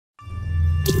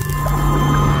I'm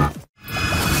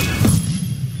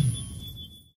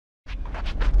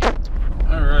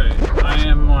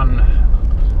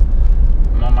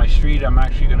on my street. I'm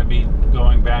actually going to be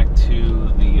going back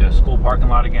to the school parking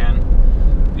lot again,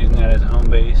 using that as a home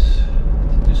base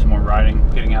to do some more riding,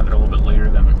 getting out there a little bit later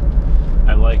than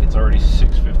I like. It's already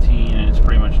 6:15 and it's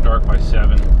pretty much dark by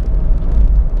 7.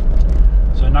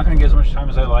 So I'm not going to get as much time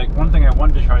as I like. One thing I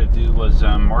wanted to try to do was,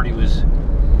 Marty was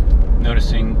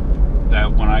noticing that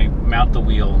when I mount the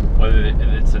wheel, whether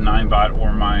it's a 9-bot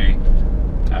or my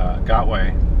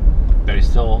Gotway, that I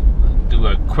still do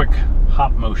a quick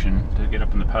hop motion to get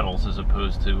up in the pedals as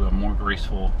opposed to a more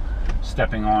graceful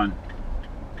stepping on.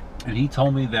 And he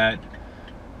told me that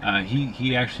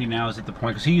he actually now is at the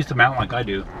point, because he used to mount like I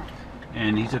do,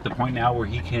 and he's at the point now where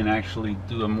he can actually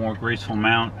do a more graceful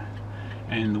mount.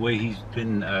 And the way he's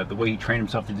been, the way he trained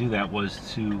himself to do that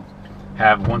was to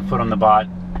have one foot on the bot,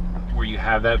 where you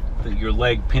have that your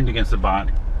leg pinned against the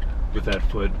bot with that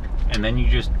foot, and then you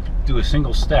just do a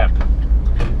single step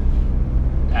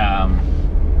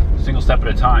at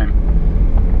a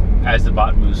time as the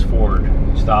bot moves forward.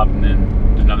 You stop and then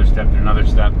another step and another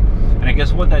step. And I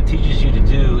guess what that teaches you to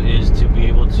do is to be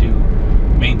able to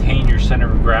maintain your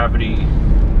center of gravity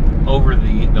over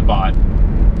the bot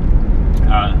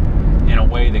in a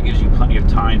way that gives you plenty of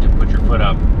time to put your foot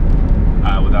up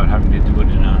without having to do it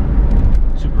in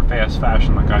a super fast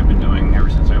fashion like I've been doing ever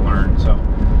since I learned. So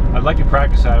I'd like to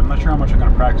practice that. I'm not sure how much I'm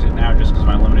going to practice it now just because of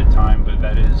my limited time, but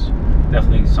that is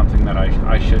definitely something that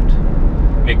I should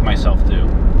make myself do.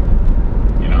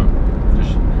 You know,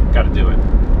 just got to do it.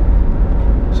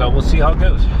 So we'll see how it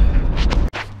goes.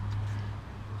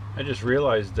 I just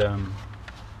realized that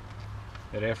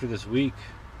after this week,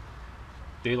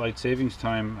 daylight savings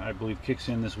time, I believe, kicks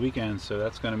in this weekend, so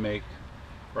that's going to make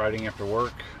riding after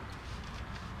work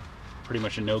pretty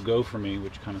much a no-go for me,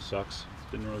 which kind of sucks.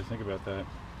 Didn't really think about that.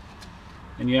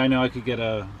 And yeah, I know I could get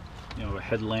a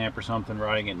headlamp or something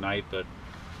riding at night, but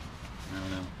I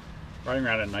don't know. Riding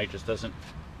around at night just doesn't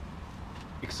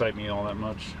excite me all that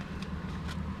much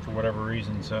for whatever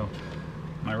reason. So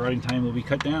my riding time will be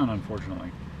cut down,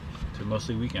 unfortunately, to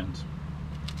mostly weekends.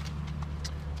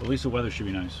 But at least the weather should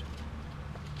be nice.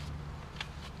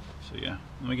 So yeah,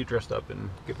 let me get dressed up and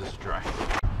give this a try.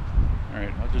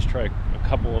 Alright, I'll just try a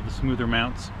couple of the smoother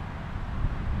mounts.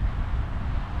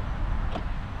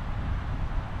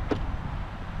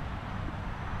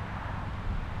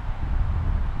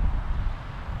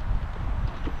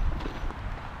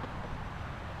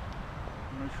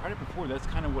 When I tried it before, that's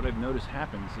kind of what I've noticed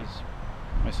happens, is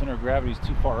my center of gravity is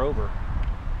too far over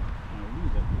and I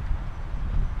lose it.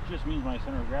 It just means my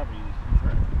center of gravity is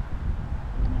incorrect.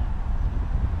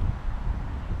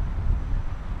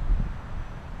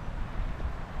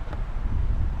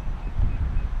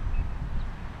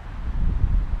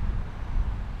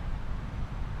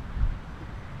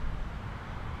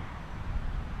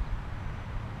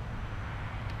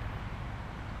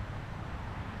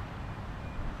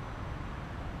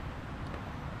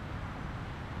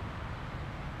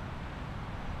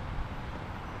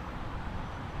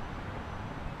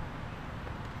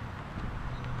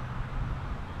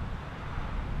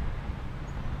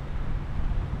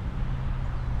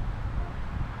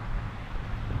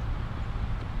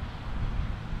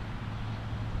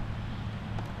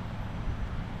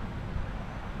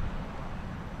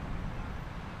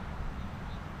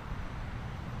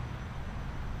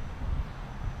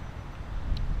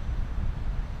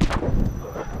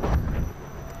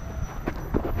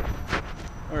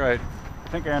 Alright, I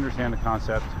think I understand the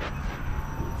concept.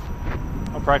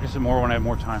 I'll practice it more when I have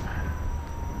more time.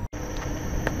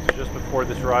 So just before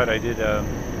this ride I did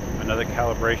another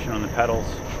calibration on the pedals.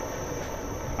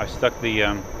 I stuck the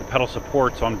pedal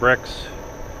supports on bricks,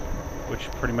 which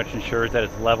pretty much ensures that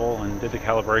it's level, and did the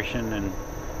calibration, and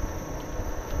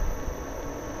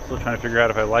still trying to figure out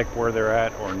if I like where they're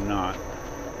at or not.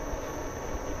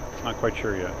 Not quite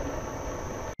sure yet.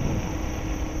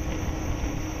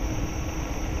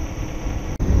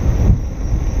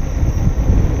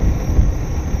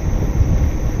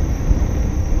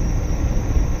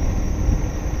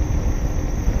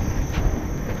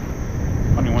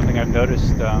 I've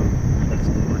noticed that's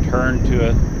returned to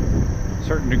a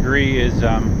certain degree is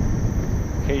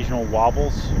occasional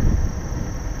wobbles.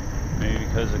 Maybe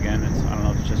because, again, it's, I don't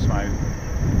know, it's just my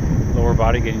lower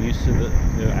body getting used to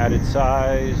the added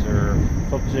size, or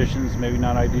foot positions maybe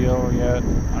not ideal yet.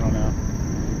 I don't know.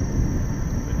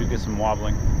 I do get some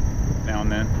wobbling now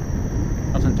and then.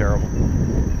 Nothing terrible.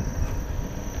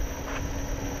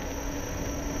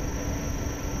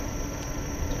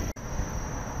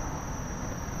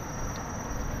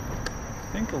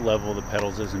 I think the level of the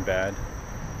pedals isn't bad.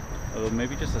 Although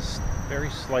maybe just a very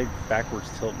slight backwards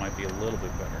tilt might be a little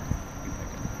bit better, I'm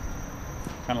thinking.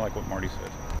 Kind of like what Marty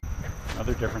said.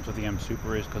 Another difference with the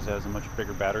Msuper is because it has a much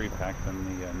bigger battery pack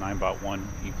than the 9-bot1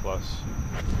 E+, is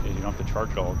you don't have to charge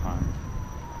it all the time.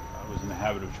 I was in the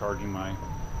habit of charging my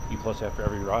E+ after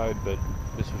every ride, but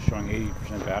this was showing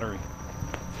 80% battery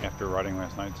after riding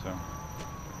last night, so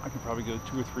I can probably go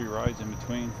 2 or 3 rides in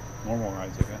between, normal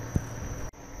rides I guess.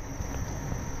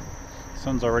 The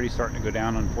sun's already starting to go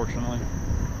down, unfortunately.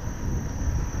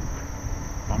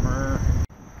 Bummer.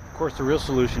 Of course, the real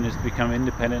solution is to become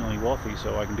independently wealthy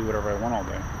so I can do whatever I want all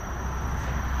day.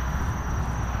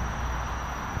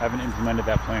 Haven't implemented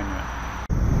that plan yet.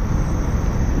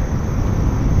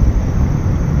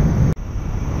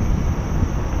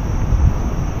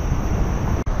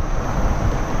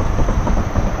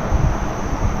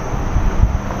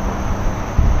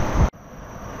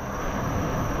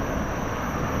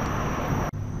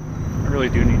 I really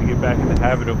do need to get back in the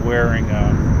habit of wearing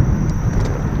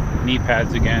knee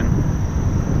pads again.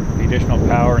 The additional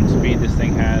power and speed this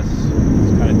thing has,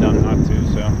 it's kind of dumb not to,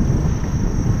 so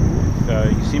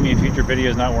if you see me in future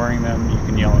videos not wearing them, you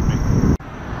can yell at me.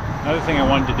 Another thing I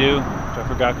wanted to do, which I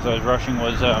forgot because I was rushing,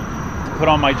 was to put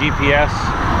on my GPS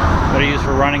that I use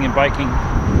for running and biking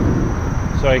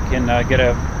so I can get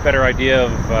a better idea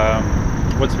of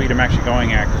what speed I'm actually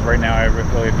going at, because right now I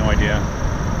really have no idea.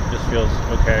 It just feels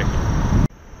okay.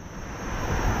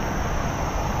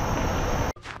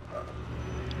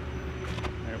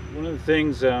 One of the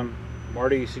things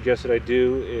Marty suggested I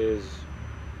do is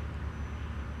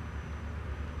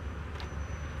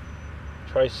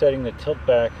try setting the tilt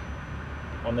back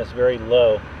on this very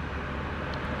low,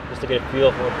 just to get a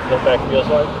feel for what the tilt back feels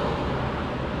like.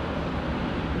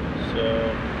 So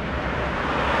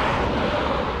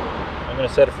I'm going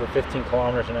to set it for 15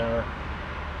 kilometers an hour.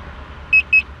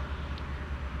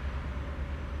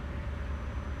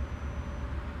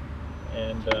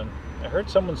 And I heard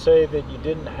someone say that you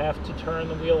didn't have to turn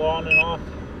the wheel on and off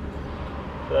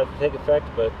for that to take effect,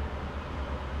 but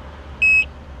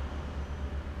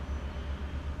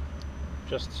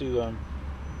just to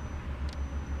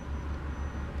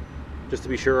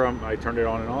be sure, I turned it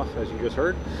on and off, as you just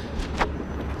heard.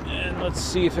 And let's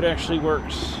see if it actually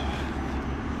works.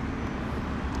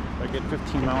 If I get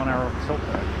 15 mile an hour tilt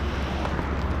back.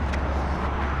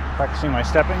 Practicing my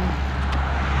stepping.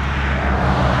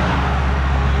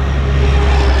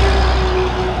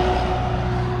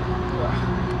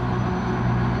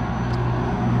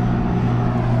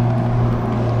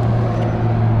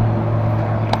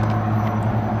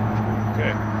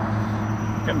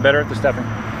 Getting better at the stepping.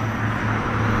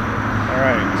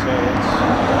 Alright, so let's...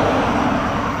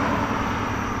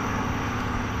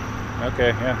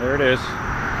 Okay, yeah, there it is.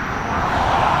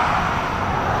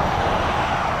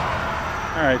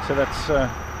 Alright, so that's...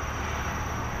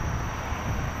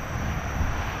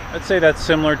 I'd say that's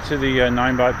similar to the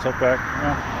 9-bot tiltback.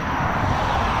 Yeah.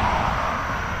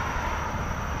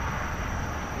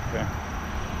 Okay.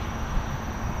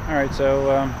 Alright,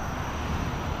 so...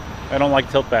 I don't like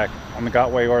tiltback on the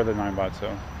Gotway or the 9-bot,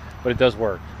 so, but it does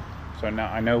work. So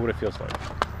now I know what it feels like.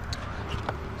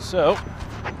 So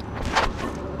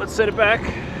let's set it back.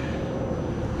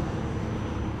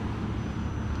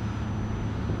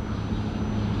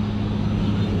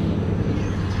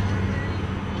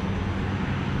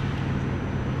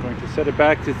 I'm going to set it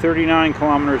back to 39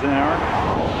 kilometers an hour.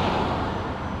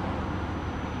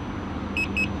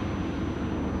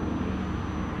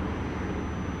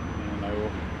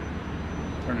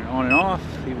 Turn it on and off,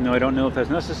 even though I don't know if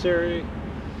that's necessary.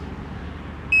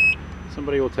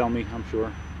 Somebody will tell me, I'm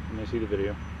sure, when they see the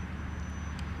video.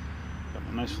 Got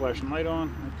my nice flashing light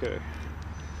on. Okay.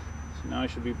 So now I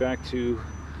should be back to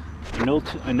a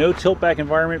no tilt back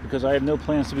environment, because I have no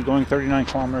plans to be going 39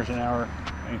 kilometers an hour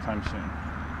anytime soon.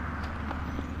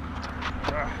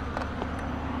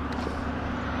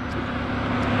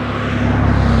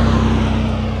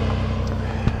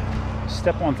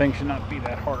 Step-on thing should not be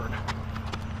that hard.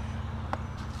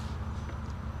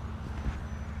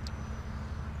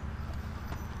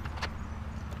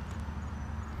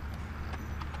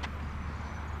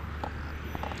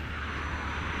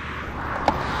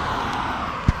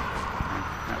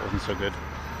 So good.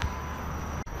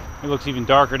 It looks even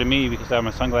darker to me because I have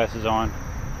my sunglasses on,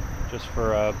 just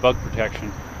for bug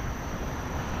protection.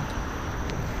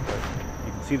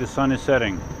 You can see the sun is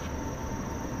setting.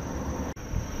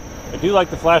 I do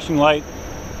like the flashing light.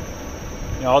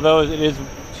 You know, although it is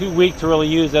too weak to really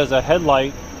use as a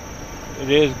headlight,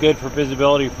 it is good for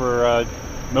visibility for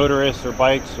motorists or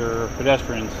bikes or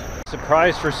pedestrians.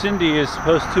 Surprise for Cindy is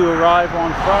supposed to arrive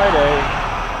on Friday.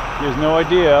 She has no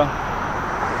idea.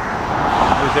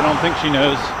 knows, they don't think she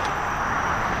knows.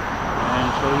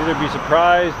 And she'll either be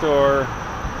surprised or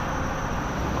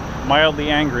mildly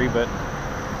angry, but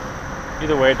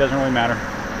either way, it doesn't really matter.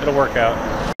 It'll work out.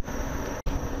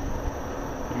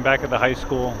 I'm back at the high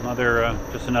school,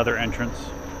 just another entrance.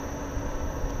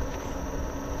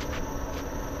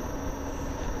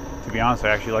 To be honest, I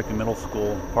actually like the middle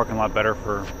school parking lot better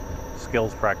for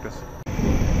skills practice.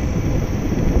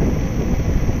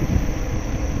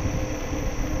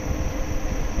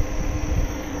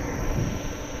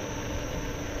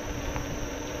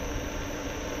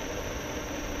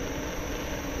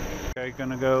 Okay,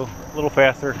 gonna go a little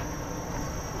faster to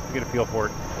get a feel for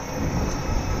it.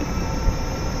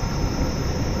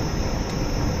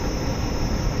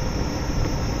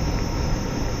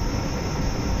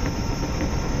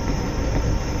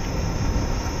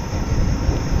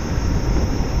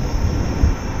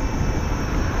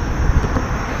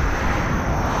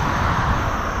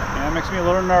 Makes me a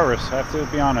little nervous, I have to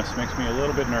be honest. Makes me a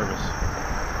little bit nervous.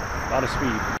 A lot of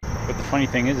speed. But the funny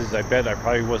thing is I bet I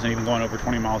probably wasn't even going over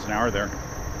 20 miles an hour there,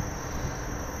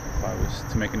 if I was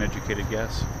to make an educated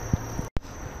guess.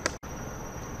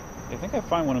 I think I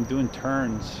find when I'm doing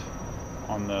turns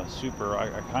on the Super,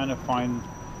 I kind of find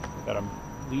that I'm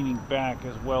leaning back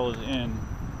as well as in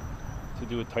to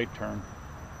do a tight turn.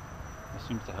 It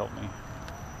seems to help me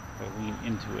if I lean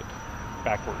into it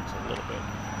backwards a little bit.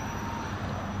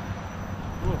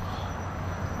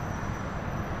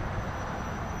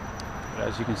 But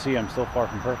as you can see, I'm still far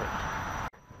from perfect.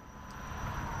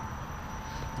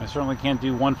 I certainly can't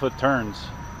do 1 foot turns.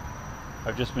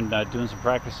 I've just been doing some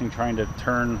practicing trying to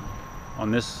turn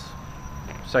on this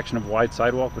section of wide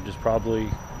sidewalk, which is probably,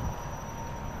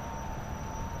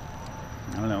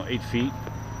 I don't know, 8 feet.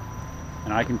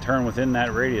 And I can turn within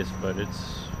that radius, but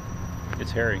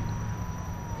it's hairy.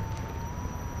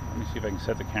 Let me see if I can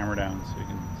set the camera down so you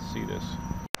can see this.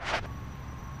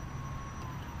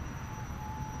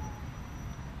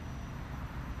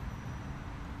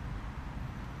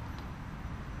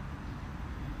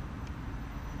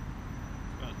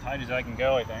 As tight as I can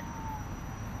go, I think.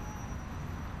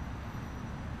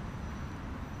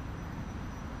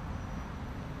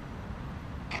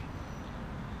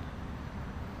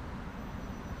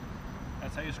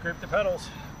 That's how you scrape the pedals.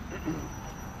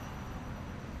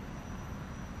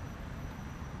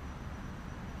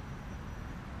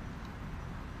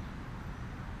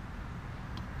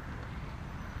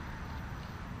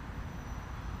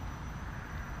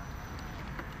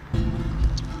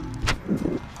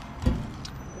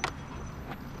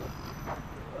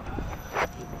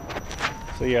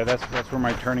 So yeah, that's where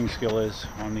my turning skill is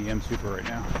on the Msuper right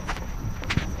now.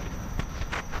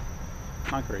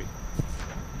 Not great.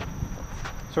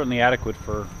 Certainly adequate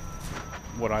for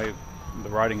the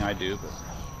riding I do, but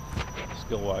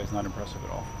skill-wise, not impressive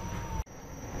at all.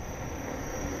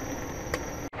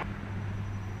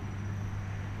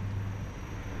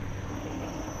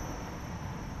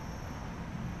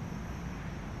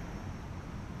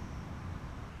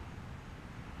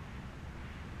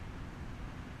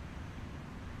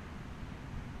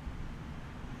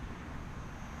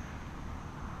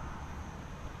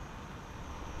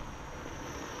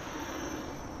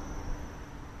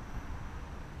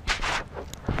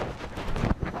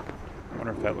 I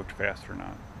wonder if that looked fast or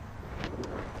not.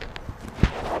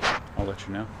 I'll let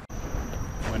you know.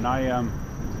 When I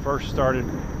first started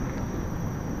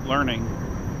learning,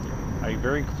 I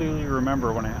very clearly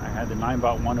remember when I had the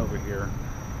 9x1 over here,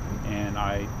 and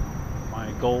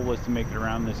my goal was to make it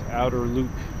around this outer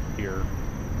loop here,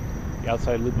 the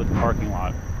outside loop of the parking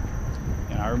lot.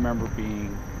 And I remember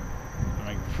being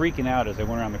freaking out as I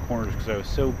went around the corners because I was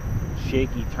so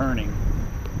shaky turning.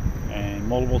 And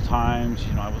multiple times,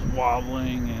 I was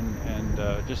wobbling and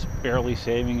just barely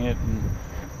saving it, and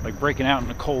like breaking out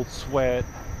in a cold sweat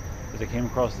as I came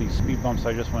across these speed bumps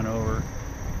I just went over.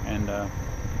 And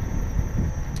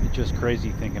it's just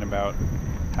crazy thinking about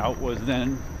how it was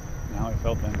then and how I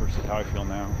felt then versus how I feel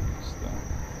now. It's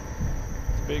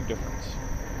a big difference.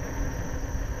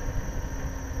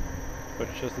 But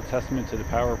it's just a testament to the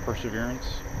power of perseverance.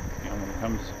 When it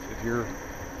comes, if you're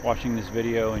watching this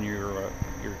video and you're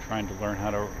trying to learn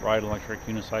how to ride electric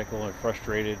unicycle, or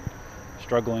frustrated,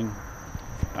 struggling,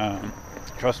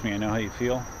 trust me, I know how you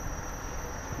feel.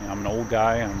 I'm an old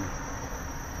guy. I'm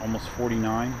almost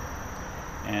 49,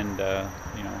 and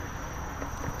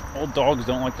old dogs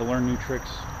don't like to learn new tricks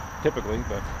typically,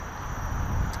 but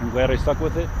I'm glad I stuck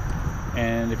with it.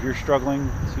 And if you're struggling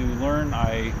to learn,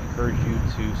 I encourage you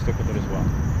to stick with it as well,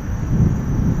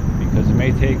 because it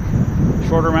may take a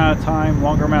shorter amount of time,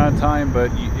 longer amount of time,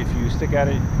 but if you stick at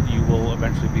it, you will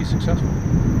eventually be successful.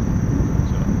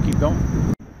 So keep going.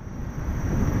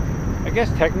 guess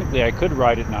technically I could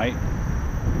ride at night.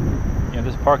 You know,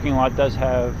 this parking lot does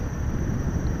have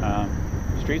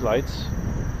street lights,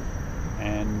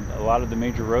 and a lot of the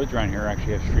major roads around here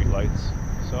actually have street lights.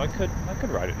 So I could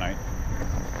ride at night.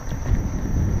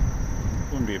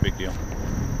 Wouldn't be a big deal.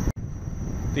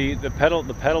 The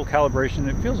pedal calibration,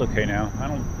 it feels okay now.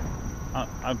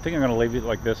 I think I'm gonna leave it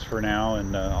like this for now,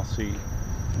 and I'll see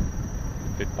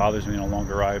if it bothers me in a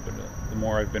longer ride. But the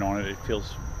more I've been on it, it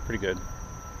feels pretty good.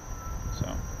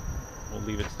 So we'll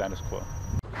leave it status quo.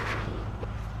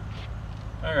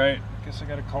 All right, guess I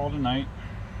gotta call it a night.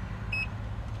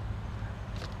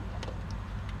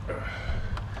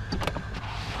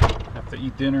 Have to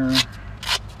eat dinner.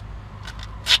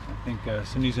 I think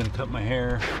Cindy's gonna cut my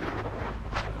hair.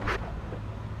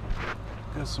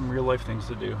 Got some real life things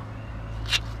to do.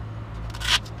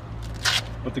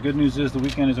 But the good news is the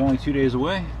weekend is only 2 days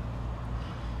away.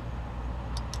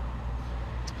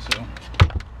 So,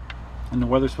 and the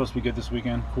weather's supposed to be good this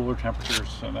weekend, cooler temperatures,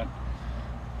 so that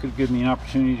could give me an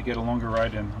opportunity to get a longer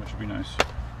ride in, which would be nice.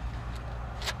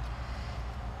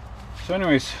 So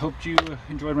anyways, hope you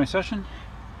enjoyed my session.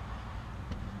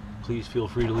 Please feel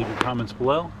free to leave your comments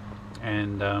below,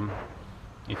 and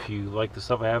if you like the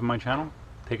stuff I have on my channel,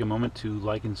 take a moment to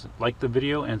like the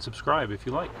video and subscribe if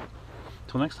you like.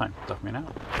 Till next time, Duckman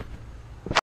out.